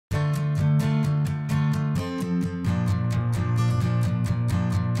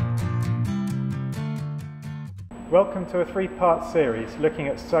Welcome to a three-part series looking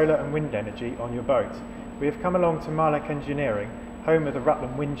at solar and wind energy on your boat. We have come along to Marlec Engineering, home of the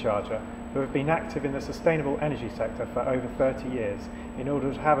Rutland Wind Charger, who have been active in the sustainable energy sector for over 30 years in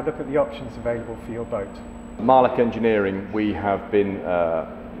order to have a look at the options available for your boat. Marlec Engineering, we have been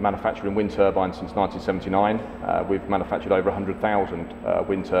manufacturing wind turbines since 1979. We've manufactured over 100,000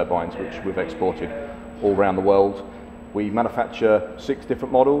 wind turbines which we've exported all around the world. We manufacture 6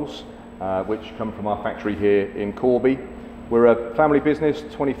 different models which come from our factory here in Corby. We're a family business,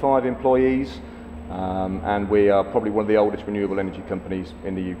 25 employees, and we are probably one of the oldest renewable energy companies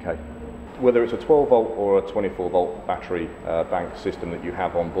in the UK. Whether it's a 12 volt or a 24 volt battery bank system that you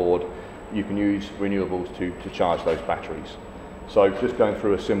have on board, you can use renewables to charge those batteries. So just going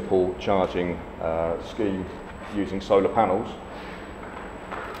through a simple charging scheme using solar panels.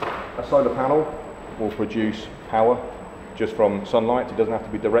 A solar panel will produce power just from sunlight. It doesn't have to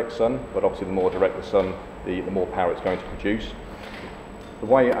be direct sun, but obviously the more direct the sun, the more power it's going to produce. The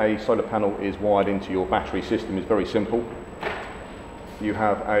way a solar panel is wired into your battery system is very simple. You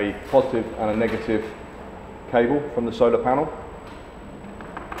have a positive and a negative cable from the solar panel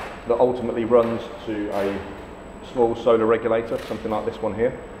that ultimately runs to a small solar regulator, something like this one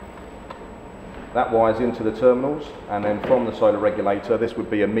here. That wires into the terminals, and then from the solar regulator, this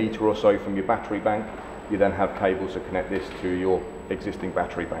would be a metre or so from your battery bank. You then have cables to connect this to your existing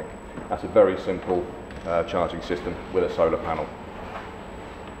battery bank. That's a very simple charging system with a solar panel.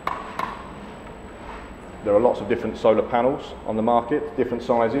 There are lots of different solar panels on the market, different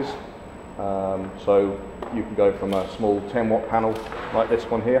sizes. So you can go from a small 10 watt panel like this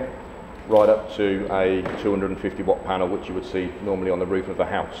one here, right up to a 250 watt panel, which you would see normally on the roof of a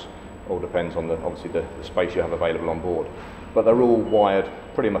house. All depends on obviously the space you have available on board. But they're all wired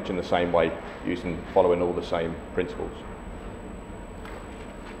pretty much in the same way, following all the same principles.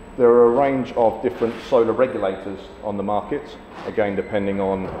 There are a range of different solar regulators on the market, again depending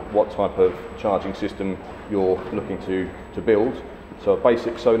on what type of charging system you're looking to build. So a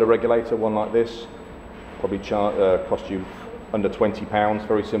basic solar regulator, one like this, probably cost you under £20,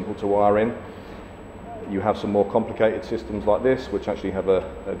 very simple to wire in. You have some more complicated systems like this, which actually have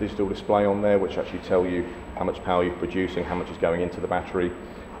a digital display on there, which actually tell you how much power you're producing, how much is going into the battery.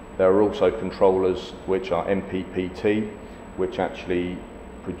 There are also controllers which are MPPT, which actually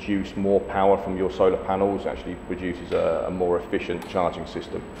produce more power from your solar panels, actually produces a more efficient charging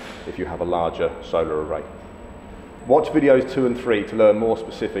system if you have a larger solar array. Watch videos 2 and 3 to learn more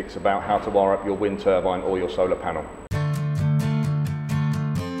specifics about how to wire up your wind turbine or your solar panel.